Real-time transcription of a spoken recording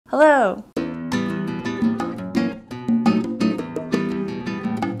Hello!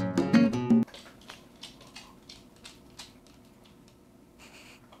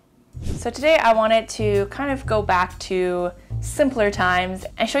 So today I wanted to kind of go back to simpler times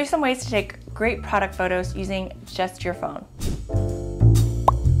and show you some ways to take great product photos using just your phone.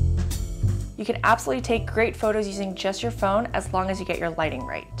 You can absolutely take great photos using just your phone as long as you get your lighting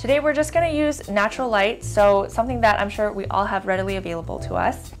right. Today we're just going to use natural light, so something that I'm sure we all have readily available to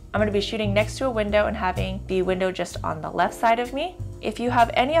us. I'm going to be shooting next to a window and having the window just on the left side of me. If you have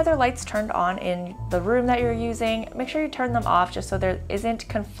any other lights turned on in the room that you're using, make sure you turn them off just so there isn't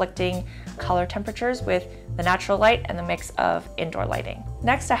conflicting color temperatures with the natural light and the mix of indoor lighting.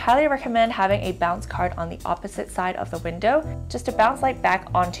 Next, I highly recommend having a bounce card on the opposite side of the window just to bounce light back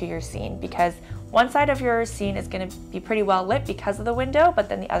onto your scene, because one side of your scene is going to be pretty well lit because of the window, but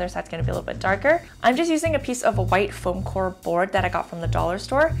then the other side's going to be a little bit darker. I'm just using a piece of a white foam core board that I got from the dollar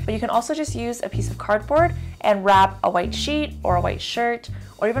store, but you can also just use a piece of cardboard and wrap a white sheet or a white shirt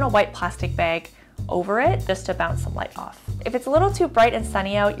or even a white plastic bag over it just to bounce some light off. If it's a little too bright and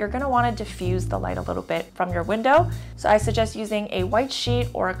sunny out, you're going to want to diffuse the light a little bit from your window. So I suggest using a white sheet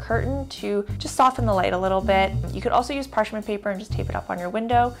or a curtain to just soften the light a little bit. You could also use parchment paper and just tape it up on your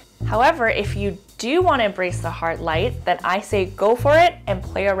window. However, if you do want to embrace the hard light, then I say go for it and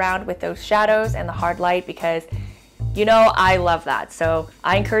play around with those shadows and the hard light, because you know I love that. So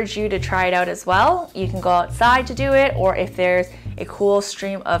I encourage you to try it out as well. You can go outside to do it, or if there's a cool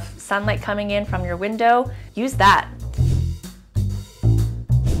stream of sunlight coming in from your window, use that.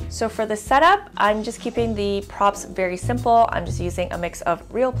 So for the setup, I'm just keeping the props very simple. I'm just using a mix of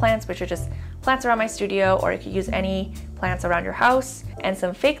real plants, which are just plants around my studio, or you could use any plants around your house, and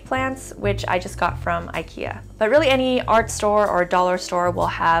some fake plants, which I just got from IKEA. But really any art store or dollar store will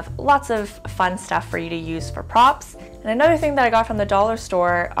have lots of fun stuff for you to use for props. And another thing that I got from the dollar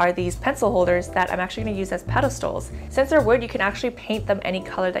store are these pencil holders that I'm actually going to use as pedestals. Since they're wood, you can actually paint them any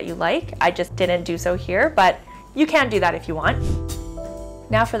color that you like. I just didn't do so here, but you can do that if you want.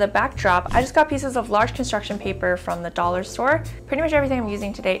 Now for the backdrop, I just got pieces of large construction paper from the dollar store. Pretty much everything I'm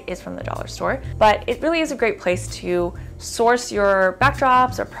using today is from the dollar store, but it really is a great place to source your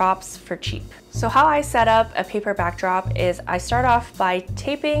backdrops or props for cheap. So how I set up a paper backdrop is I start off by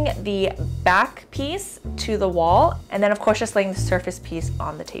taping the back piece to the wall, and then of course just laying the surface piece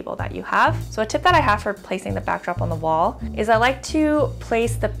on the table that you have. So a tip that I have for placing the backdrop on the wall is I like to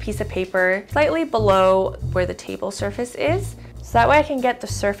place the piece of paper slightly below where the table surface is. So that way I can get the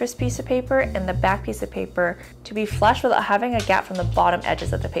surface piece of paper and the back piece of paper to be flush without having a gap from the bottom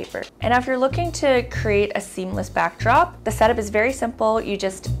edges of the paper. And if you're looking to create a seamless backdrop, the setup is very simple. You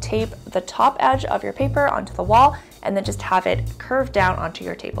just tape the top edge of your paper onto the wall and then just have it curved down onto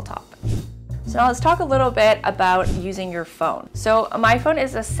your tabletop. So now let's talk a little bit about using your phone. So my phone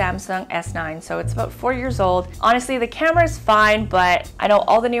is a Samsung S9, so it's about 4 years old. Honestly, the camera is fine, but I know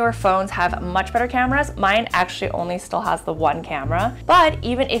all the newer phones have much better cameras. Mine actually only still has the one camera. But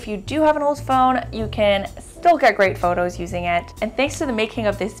even if you do have an old phone, you can still get great photos using it. And thanks to the making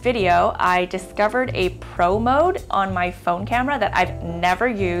of this video, I discovered a pro mode on my phone camera that I've never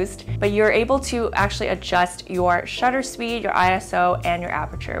used, but you're able to actually adjust your shutter speed, your ISO, and your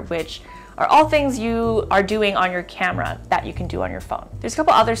aperture, which are all things you are doing on your camera that you can do on your phone. There's a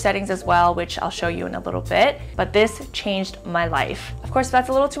couple other settings as well, which I'll show you in a little bit, but this changed my life. Of course, if that's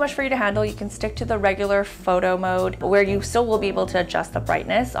a little too much for you to handle, you can stick to the regular photo mode where you still will be able to adjust the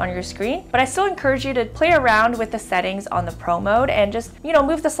brightness on your screen. But I still encourage you to play around with the settings on the pro mode and just,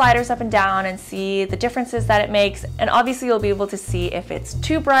 move the sliders up and down and see the differences that it makes. And obviously you'll be able to see if it's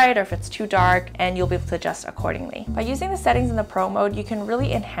too bright or if it's too dark, and you'll be able to adjust accordingly. By using the settings in the pro mode, you can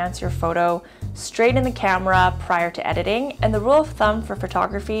really enhance your photo straight in the camera prior to editing. And the rule of thumb for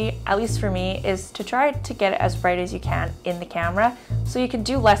photography, at least for me, is to try to get it as bright as you can in the camera so you can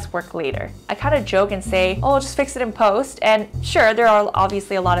do less work later. I kind of joke and say, oh, I'll just fix it in post. And sure, there are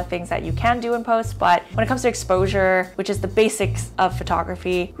obviously a lot of things that you can do in post, but when it comes to exposure, which is the basics of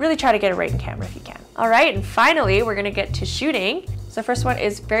photography, really try to get it right in camera if you can. All right, and finally, we're gonna get to shooting. So the first one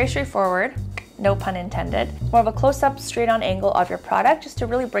is very straightforward. No pun intended. More of a close-up, straight-on angle of your product just to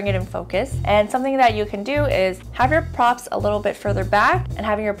really bring it in focus. And something that you can do is have your props a little bit further back and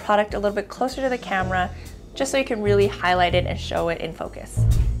having your product a little bit closer to the camera just so you can really highlight it and show it in focus.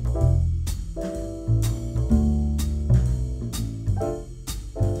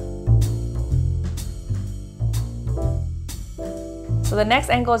 So the next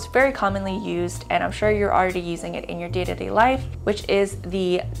angle is very commonly used, and I'm sure you're already using it in your day-to-day life, which is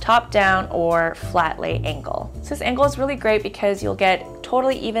the top-down or flat lay angle. So this angle is really great because you'll get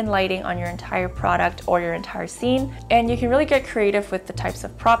totally even lighting on your entire product or your entire scene. And you can really get creative with the types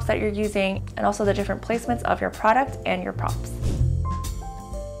of props that you're using and also the different placements of your product and your props.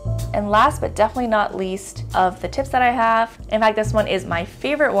 And last but definitely not least of the tips that I have, in fact this one is my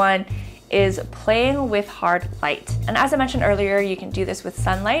favorite one, is playing with hard light. And as I mentioned earlier, you can do this with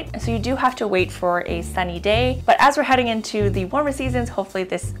sunlight. So you do have to wait for a sunny day, but as we're heading into the warmer seasons, hopefully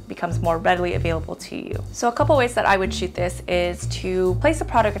this becomes more readily available to you. So a couple ways that I would shoot this is to place the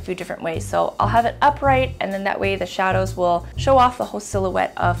product a few different ways. So I'll have it upright, and then that way the shadows will show off the whole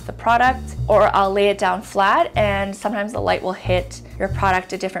silhouette of the product, or I'll lay it down flat, and sometimes the light will hit your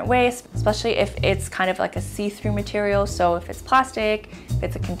product a different way, especially if it's kind of like a see-through material. So if it's plastic, if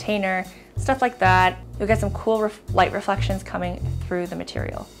it's a container, stuff like that, you'll get some cool light reflections coming through the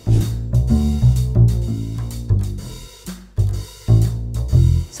material.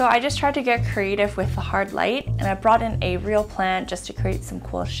 So I just tried to get creative with the hard light, and I brought in a real plant just to create some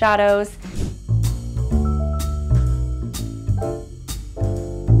cool shadows.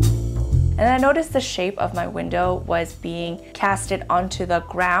 And I noticed the shape of my window was being casted onto the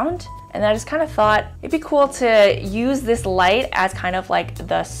ground. And I just kind of thought it'd be cool to use this light as kind of like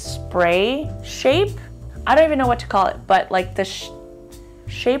the spray shape. I don't even know what to call it, but like the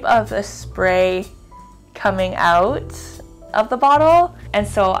shape of the spray coming out of the bottle. And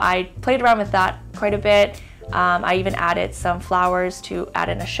so I played around with that quite a bit. I even added some flowers to add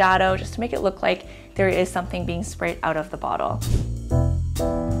in a shadow just to make it look like there is something being sprayed out of the bottle.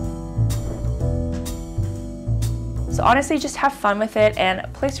 So honestly, just have fun with it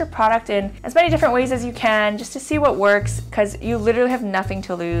and place your product in as many different ways as you can just to see what works, because you literally have nothing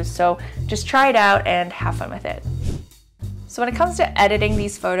to lose. So just try it out and have fun with it. So when it comes to editing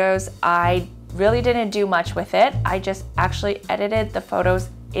these photos, I really didn't do much with it. I just actually edited the photos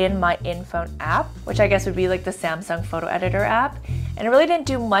in my InPhone app, which I guess would be like the Samsung photo editor app. And I really didn't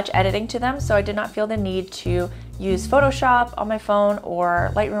do much editing to them, so I did not feel the need to use Photoshop on my phone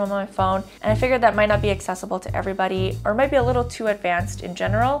or Lightroom on my phone. And I figured that might not be accessible to everybody, or might be a little too advanced in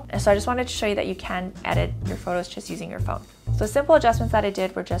general. And so I just wanted to show you that you can edit your photos just using your phone. So simple adjustments that I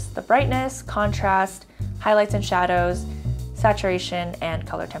did were just the brightness, contrast, highlights and shadows, saturation, and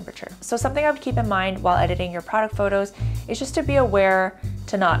color temperature. So something I would keep in mind while editing your product photos is just to be aware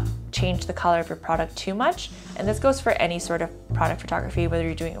to not change the color of your product too much. And this goes for any sort of product photography, whether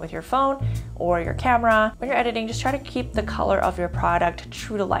you're doing it with your phone or your camera. When you're editing, just try to keep the color of your product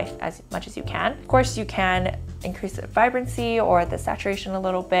true to life as much as you can. Of course, you can increase the vibrancy or the saturation a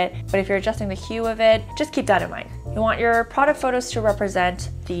little bit, but if you're adjusting the hue of it, just keep that in mind. You want your product photos to represent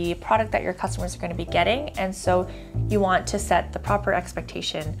the product that your customers are going to be getting, and so you want to set the proper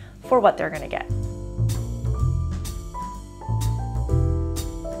expectation for what they're going to get.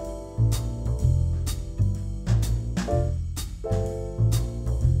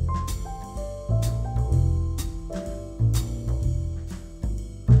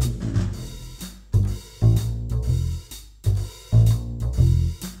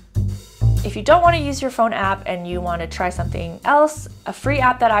 If you don't want to use your phone app and you want to try something else, a free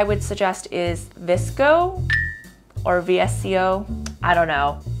app that I would suggest is Visco or VSCO. I don't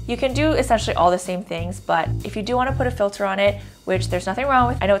know. You can do essentially all the same things, but if you do want to put a filter on it, which there's nothing wrong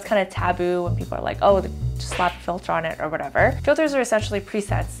with, I know it's kind of taboo when people are like, oh, just slap a filter on it or whatever. Filters are essentially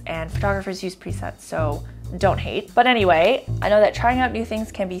presets, and photographers use presets, so don't hate. But anyway, I know that trying out new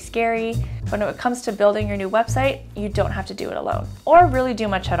things can be scary, but when it comes to building your new website, you don't have to do it alone, or really do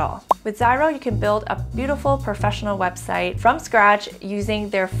much at all. With Zyro, you can build a beautiful professional website from scratch using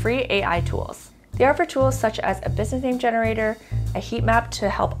their free AI tools. They offer tools such as a business name generator, a heat map to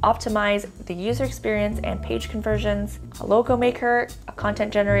help optimize the user experience and page conversions, a logo maker, a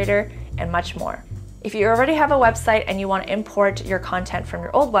content generator, and much more. If you already have a website and you want to import your content from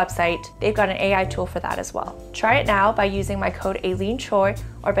your old website, they've got an AI tool for that as well. Try it now by using my code AileenChoi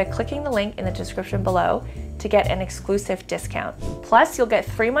or by clicking the link in the description below to get an exclusive discount. Plus, you'll get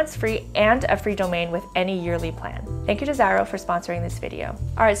 3 months free and a free domain with any yearly plan. Thank you to Zyro for sponsoring this video.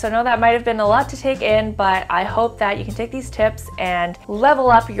 All right, so I know that might have been a lot to take in, but I hope that you can take these tips and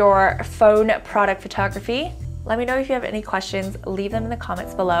level up your phone product photography. Let me know if you have any questions, leave them in the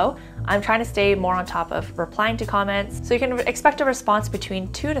comments below. I'm trying to stay more on top of replying to comments, so you can expect a response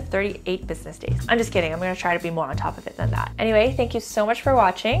between 2 to 38 business days. I'm just kidding, I'm gonna try to be more on top of it than that. Anyway, thank you so much for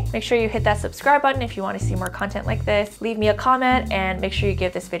watching. Make sure you hit that subscribe button if you want to see more content like this. Leave me a comment and make sure you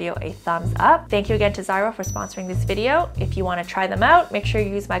give this video a thumbs up. Thank you again to Zyro for sponsoring this video. If you want to try them out, make sure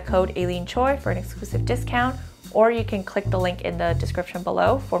you use my code AileenChoi for an exclusive discount, or you can click the link in the description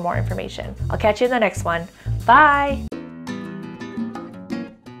below for more information. I'll catch you in the next one. Bye!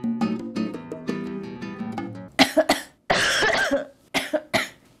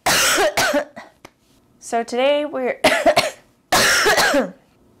 So today we're